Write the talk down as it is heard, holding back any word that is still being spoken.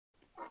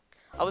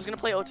I was gonna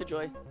play Ota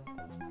Joy.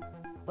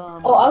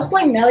 Oh, I was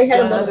playing Melly Head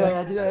a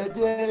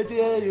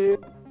little.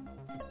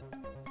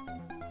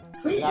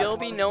 You'll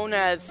be known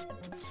as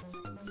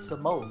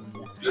Simone.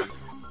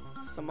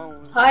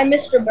 Simone. Hi,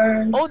 Mr.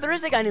 Burns. Oh, there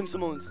is a guy named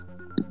Simone's.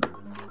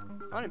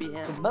 I wanna be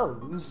him.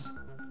 Simone's?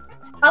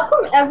 How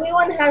come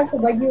everyone has a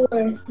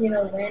regular, you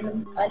know,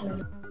 random? I don't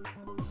know.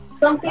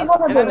 Some people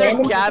have And then a there's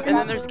random. Gab, and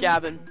then there's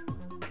Gavin.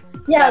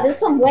 Yeah, there's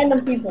some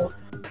random people.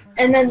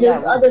 And then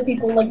there's other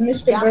people like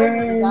Mr.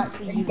 Gavin Burns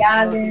is and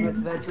Gavin.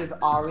 referred to as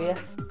Aria.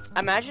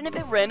 Imagine if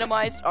it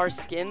randomized our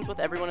skins with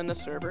everyone in the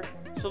server.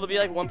 So there'll be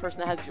like one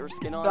person that has your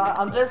skin on. So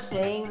I'm just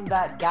saying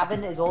that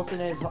Gavin is also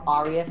known as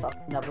Aria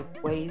in other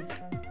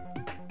ways.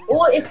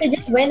 Or if they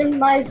just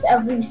randomized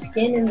every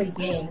skin in the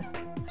game.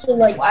 So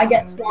like I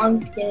get Swan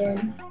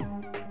skin,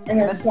 and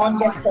then Swan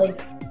gets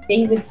like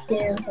David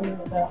skin or something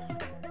like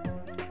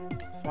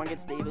that. Swan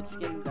gets David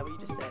skin, is that what you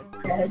just said?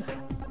 Yes.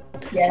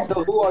 Yes.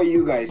 So who are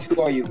you guys?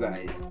 Who are you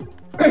guys?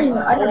 I don't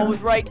I know.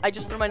 was right. I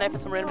just threw my knife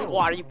at some random people.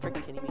 Wow, are you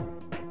freaking kidding me?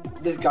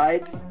 This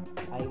guy's.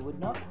 I would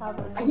not have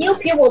a... I hear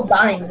people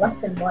dying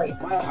left and right.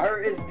 My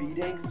heart is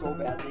beating so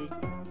badly.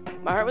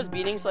 My heart was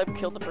beating, so I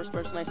killed the first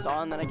person I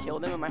saw, and then I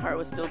killed him, and my heart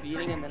was still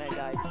beating, and then I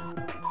died.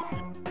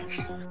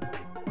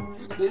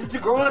 This is the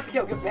girl that's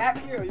kill. Get back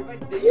here. You're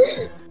like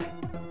David.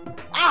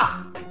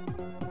 Ah!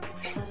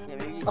 Yeah,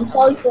 maybe I'm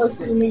sorry for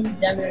assuming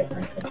degenerate.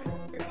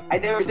 I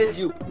never said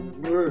you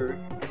were.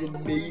 I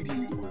said maybe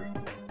you were.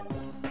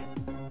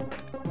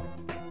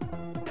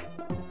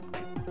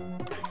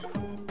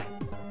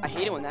 I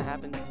hate it when that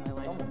happens to my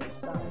life.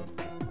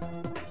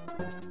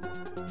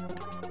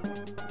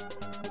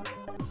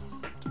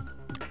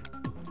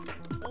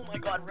 Oh my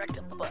god, wrecked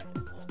up the butt.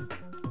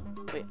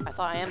 Wait, I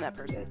thought I am that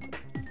person.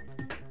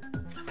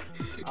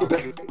 Get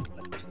back.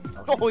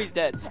 Oh, he's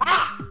dead.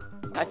 Ah!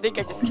 I think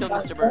I just killed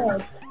Mr.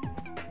 Burns.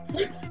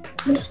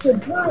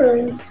 Mr.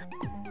 Burns?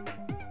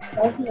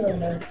 That's really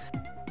nice.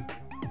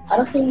 I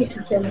don't think you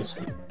should kill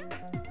Mr.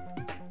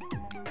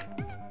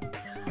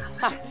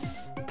 Ha!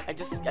 I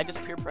just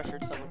peer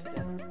pressured someone to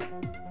death.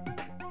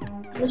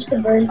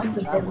 Mr. Burns is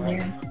a good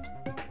man.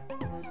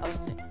 I was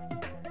sick.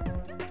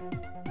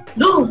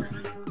 No!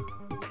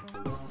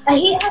 I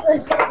hate how the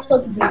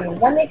headshot's doing.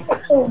 That makes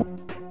it so.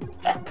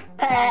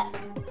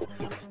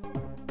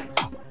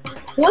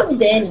 Who's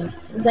Danny?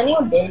 Is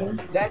anyone Danny?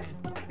 That's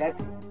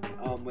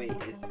wait,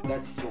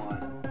 that's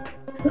Swan.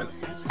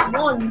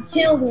 Swan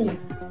killed me.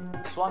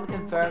 Swan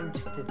confirmed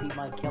to be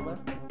my killer.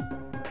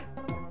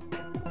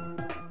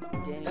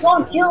 Danny.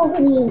 Swan killed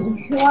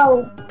me.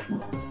 Wow.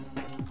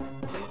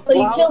 So you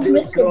Wow, killed dude,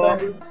 Mr. go.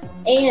 Burns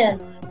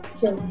and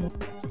killed me.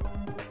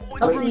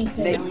 Oh, it's Bruce.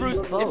 Wait, It's Bruce.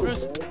 It's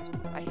Bruce.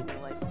 I hate my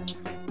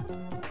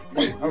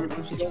life. Oh,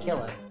 Bruce is your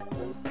killer.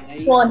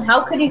 Swan,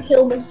 how could you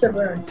kill Mr.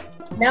 Burns?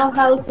 Now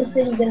how's the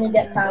city gonna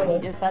get We power?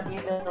 just had the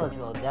ability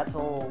to, that's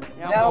all.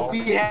 Now we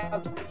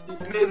have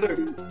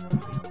Smithers.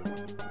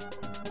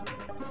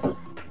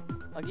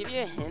 I'll give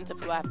you a hint of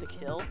who I have to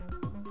kill.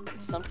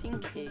 It's something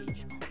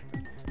Cage.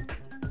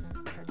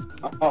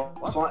 Oh,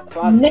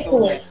 Swan's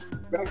Nicholas.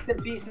 Rest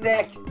in peace,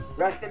 Nick.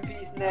 Rest in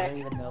peace, I Nick. don't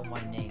even know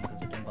my name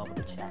because I didn't bother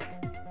to check.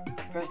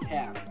 Press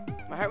tab.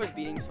 My heart was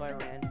beating, so I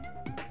ran.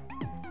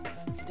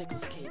 It's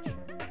Nicholas Cage.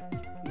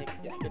 Nick,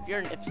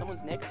 if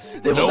someone's Nick,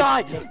 they will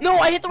die. No,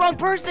 I hit the wrong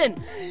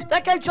person.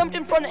 That guy jumped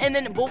in front, and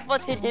then both of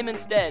us hit him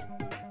instead.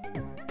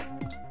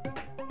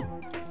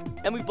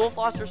 And we both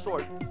lost our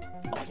sword.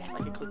 Oh yes, I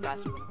can click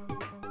faster.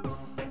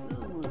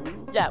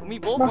 Yeah, we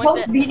both My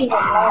heart's beating a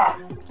lot.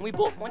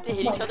 went to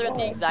hit each other at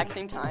the exact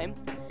same time,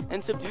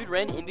 and Subdued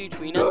ran in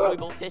between us, so we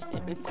both hit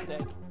him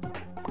instead.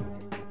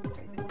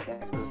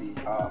 That goes these.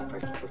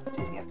 Frick, he's still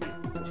chasing after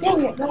me.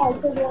 Dang it, no, I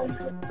killed one.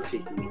 He's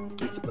still chasing me.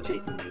 He's still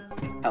chasing me.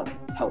 Help,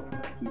 help.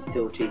 He's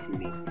still chasing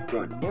me.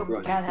 Run, Nope,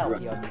 run, can't help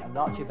run. you. I'm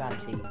not your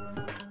banshee.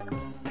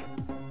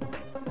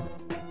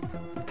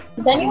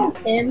 Is anyone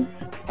Tim?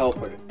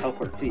 Teleport,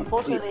 teleport, please, please.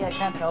 Unfortunately, I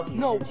can't help you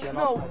No, since you're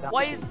no, not my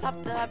why banshee. does this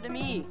have to happen to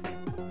me?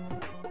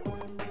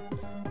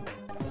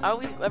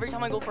 Every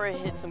time I go for a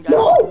hit, some guy.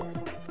 No!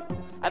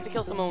 I have to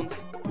kill Simone's.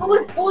 Who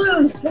was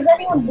Blues? Was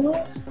anyone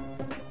Blues?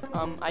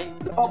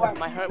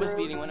 My heart was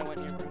beating when I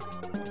went near Bruce.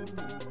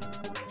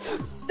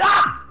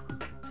 Ah!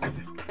 I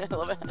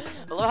love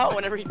how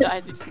whenever he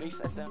dies, he just makes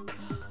that sound.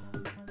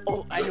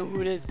 Oh, I know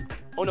who it is.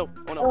 Oh no,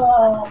 oh no.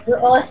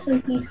 Oh, rest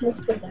in peace,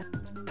 Mr. Burns.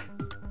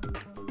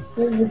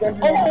 He was a good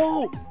man.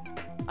 Oh!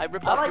 I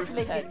ripped off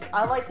Bruce's head.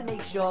 I like to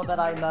make sure that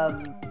I'm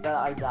that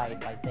I died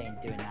by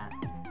doing that.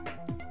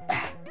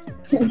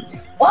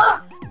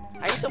 What?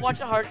 I need to watch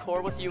a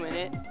hardcore with you in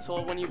it,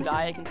 so when you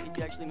die, I can see if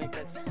you actually make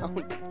that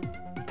sound.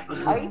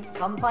 I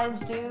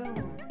sometimes do.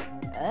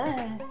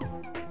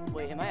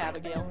 Wait, am I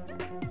Abigail?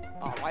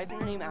 Oh, why isn't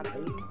her name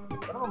Abigail?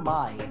 What am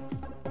I?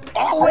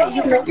 Oh wait,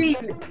 you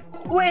freaking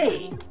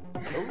wait.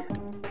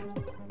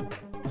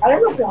 I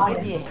don't know I'll why.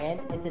 give you a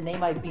hint. It's a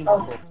name I've been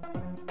Oh. before.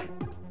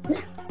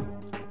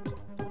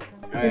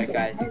 Alright,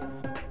 guys.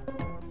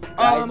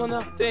 Oh, I'm on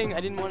that thing. I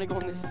didn't want to go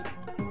on this.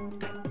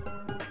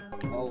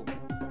 Oh,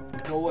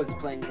 Noah's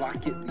playing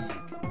Rocket League.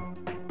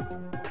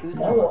 Who's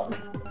No.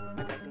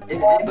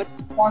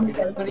 Swan's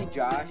anybody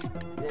Josh?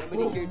 Is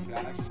anybody here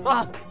Josh?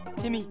 Ah,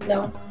 Timmy.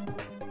 No.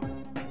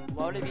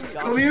 Why would it be Josh?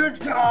 Come here,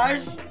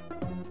 Josh!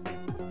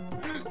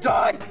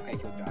 Die! I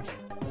killed Josh.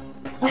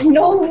 I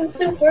know who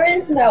Super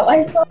is now.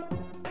 I saw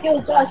kill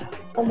Josh.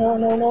 Oh no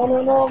no no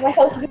no no! My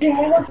health's getting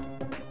more.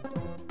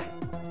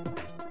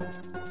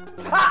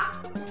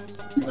 Ha!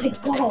 Oh my I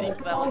god! think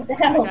that Calm was the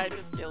down. guy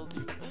just killed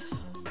you.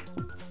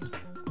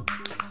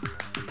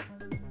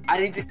 I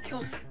need to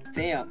kill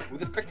Sam. Who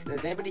the frick's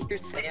is anybody here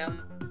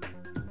Sam?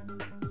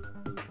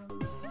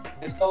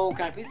 If so,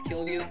 can I please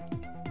kill you?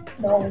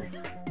 No.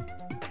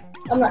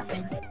 I'm not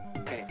saying that.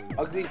 Okay.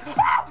 Ugly.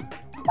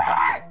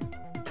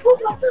 Oh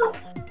my god!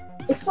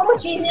 It's so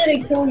much easier to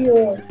kill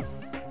your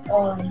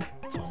Oh, good.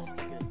 You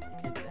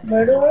can't do that.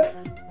 murderer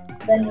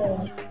than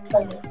your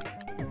target.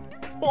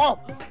 Whoa!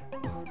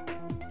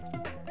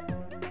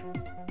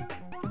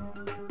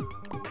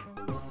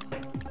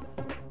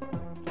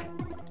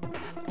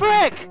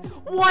 Frick!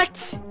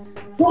 What?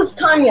 Who's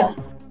Tanya?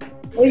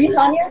 Were you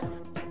Tanya?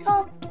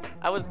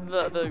 I was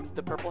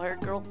the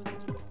purple-haired girl.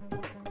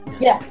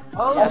 Yeah.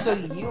 Oh, so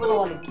you were the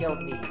one that killed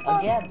me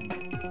again.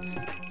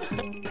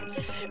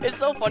 It's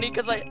so funny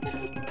because I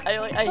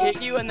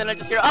hit you and then I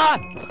just hear ah.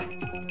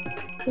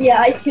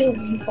 Yeah, I killed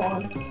you,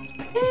 Swan.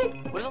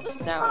 What is all this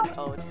sound?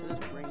 Oh, it's because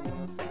it's raining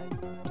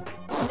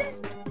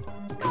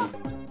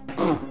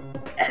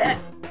outside.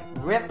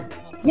 Rip.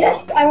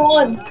 Yes, I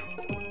won.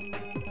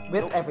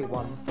 Rip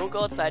everyone. Don't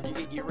go outside.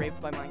 You get raped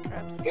by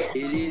Minecraft.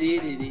 Who do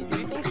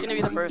you think's gonna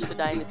be the first to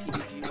die in the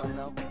PvG one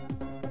though?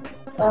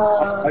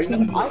 Are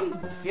you I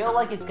feel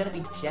like it's gonna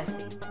be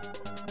Jesse.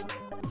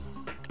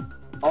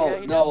 Oh Yeah,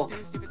 he no,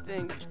 does stupid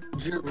things.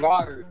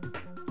 Gerard.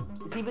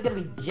 It's either gonna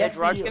be Yeah, Jesse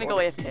Gerard's gonna go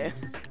or... AFK.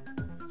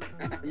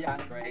 Yeah,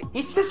 right.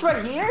 He's just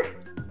right here?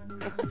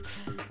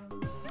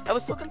 I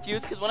was so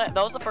confused because that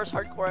was the first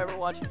hardcore I ever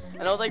watched,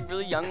 and I was like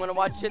really young when I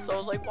watched it, so I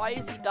was like, why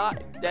is he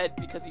dead?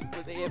 Because he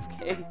was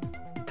AFK.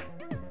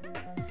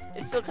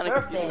 It's still kind of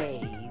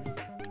confusing.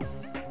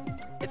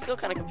 Birthdays. It's still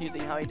kind of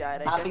confusing how he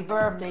died. I Happy guess.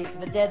 birthday to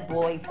the dead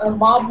boy. A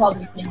mob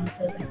probably came and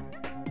killed him.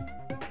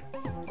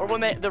 Or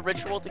when the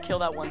ritual to kill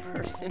that one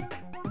person.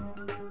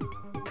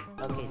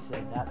 Okay, so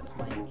that's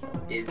my kill.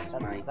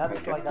 That's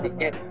who I gotta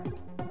Yeah. murder.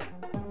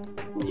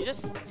 Did you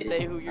just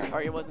say who your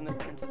target was in the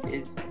princess game?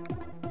 Is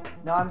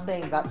No, I'm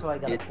saying that's who I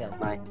gotta it's kill.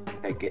 my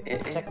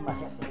Check my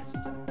hit list.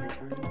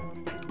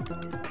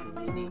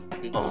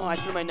 Oh, I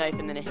threw my knife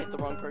and then it hit the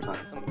wrong person.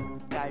 Some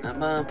guy.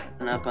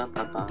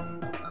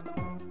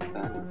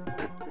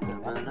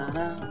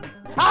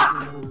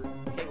 Ah!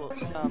 Okay, well,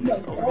 Oh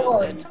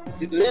Overhill's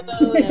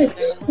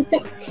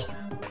dead.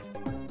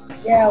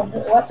 Yeah,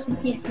 rest in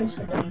peace,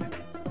 Mr. Burns.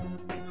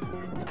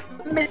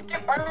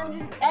 Mr. Burns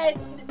is dead.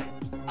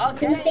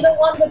 Who's gonna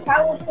want the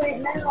power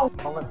plant now?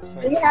 Bullets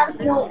We have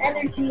no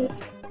energy.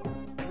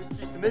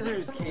 Mr.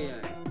 Smithers can.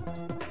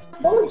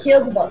 No one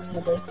cares about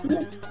Smithers.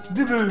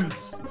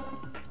 Smithers!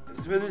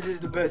 Smithers is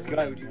the best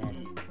guy. What do you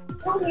mean?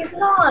 No, he's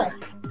not.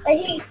 I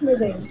hate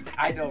Smithers.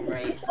 I know,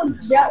 right?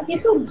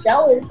 He's so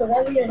jealous of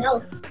everyone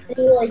else.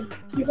 And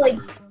he's like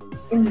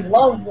in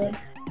love with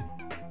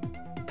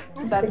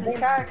That's Mr. his Burns.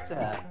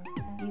 character.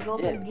 He's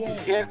also Yeah, gay, his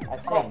character- I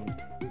think.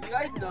 Did you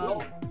guys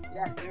know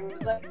that there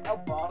was like a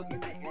bug in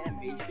the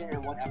animation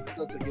in one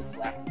episode, so he was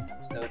black in the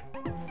episode?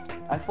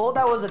 I thought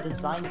that was a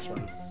design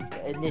choice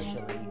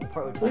initially,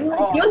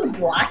 prototype. He was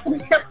black in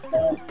the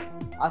episode.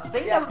 I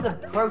think Yeah. that was a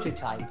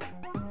prototype.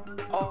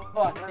 Oh, I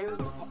thought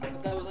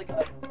that was like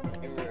a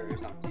error or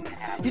something that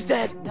happened. He's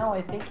dead. No,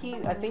 I think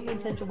the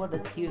intention was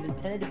that he was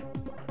intended to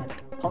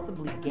be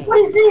possibly gay. What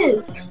is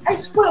this? I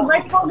swear,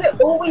 my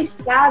target always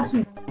stabs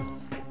me.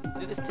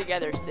 Do this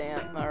together,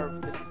 Sam, or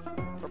this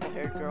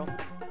purple-haired girl.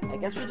 I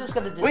guess we're just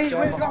gonna Wait,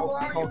 disturb the where whole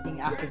are you?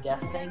 smoking after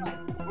death thing.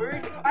 Where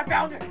is it? I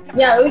found it!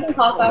 Yeah, we can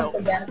talk Oh, no. after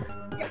again.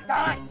 Get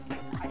die!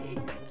 I hate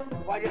you.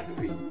 Why do you have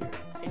to be here?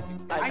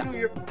 I know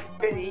you're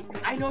Vinny.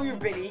 I know you're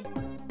Vinny.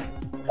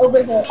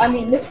 Overhill. I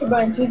mean, Mr.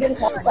 Burns, we can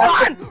talk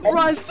after.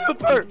 Run,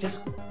 Super! Just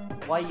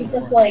why you?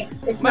 Because like,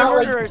 it's My not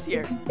like murderer's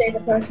here. if you say the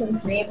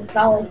person's name. It's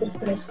not like it's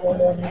gonna spoil I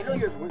know anything.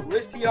 you're.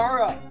 Where's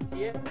Tiara?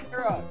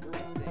 Tiara.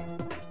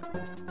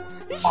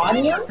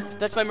 Anya?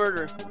 That's my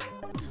murderer.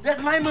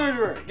 That's my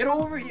murderer. Get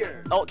over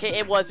here. Oh, okay,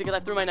 it was because I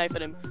threw my knife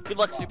at him. Good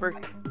luck, Super.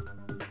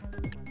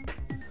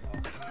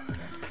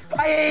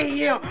 I hate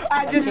you.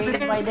 I did the changed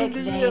same my thing to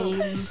you.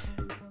 nickname.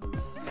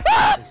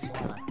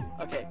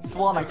 Okay,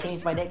 Swan, I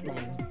changed my nickname.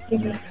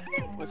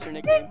 what's your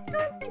nickname?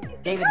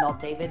 David, not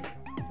David.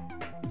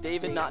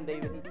 David, not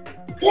David.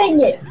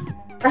 Dang it!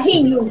 I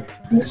hate you,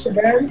 Mr.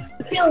 Burns.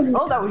 Kill me.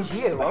 Oh, that was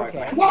you. My heart,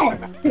 Okay.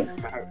 Yes.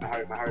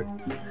 My heart.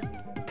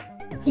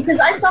 Because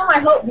I saw my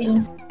heart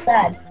beating so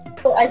bad.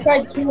 So I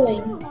tried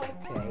killing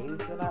Okay,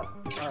 so that.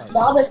 the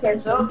other person.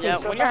 So, okay, Yeah,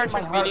 so when your heart my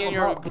starts heart beating in will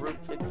your own not group,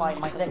 it find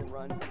you my just have to nick.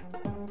 run.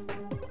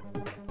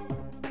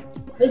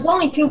 There's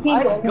only two people,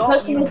 I and the got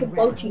person you, was Rick.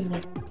 approaching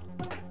me.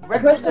 The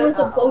person was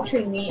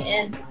approaching me,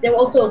 and they were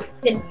also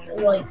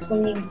like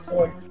swinging the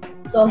sword.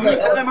 So I was like,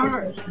 oh, it's this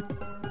person.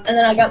 And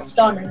then I got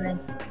stunned, and then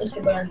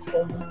Mr. Burns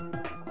killed me.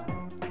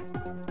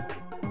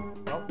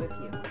 Oh,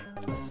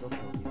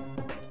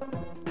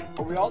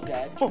 we all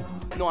dead? Oh,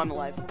 no, I'm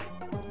alive.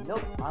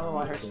 Nope, I'm My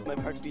alive.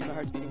 heart's beating. My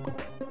heart's beating.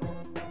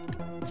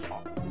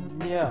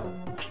 No.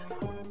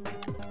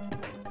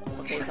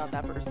 Okay, it's not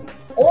that person.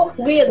 All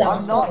three of them are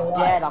I'm still not alive.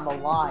 dead, I'm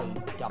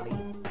alive, dummy.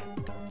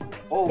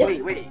 Oh,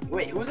 Yes.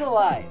 wait, who's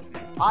alive?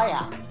 I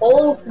am.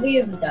 All three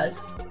of you guys.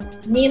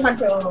 Me and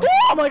Hunter are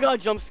Oh my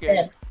god, jump scare.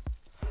 dead.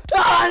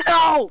 Ah,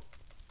 no!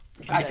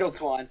 I killed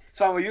Swan.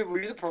 Swan, were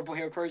you the purple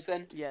hair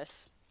person?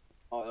 Yes.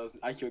 Oh, that was,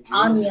 I killed you.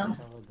 Anya.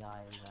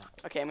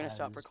 Okay, I'm gonna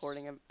stop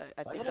recording.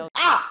 I think that was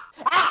Ah!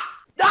 Ah!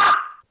 Ah!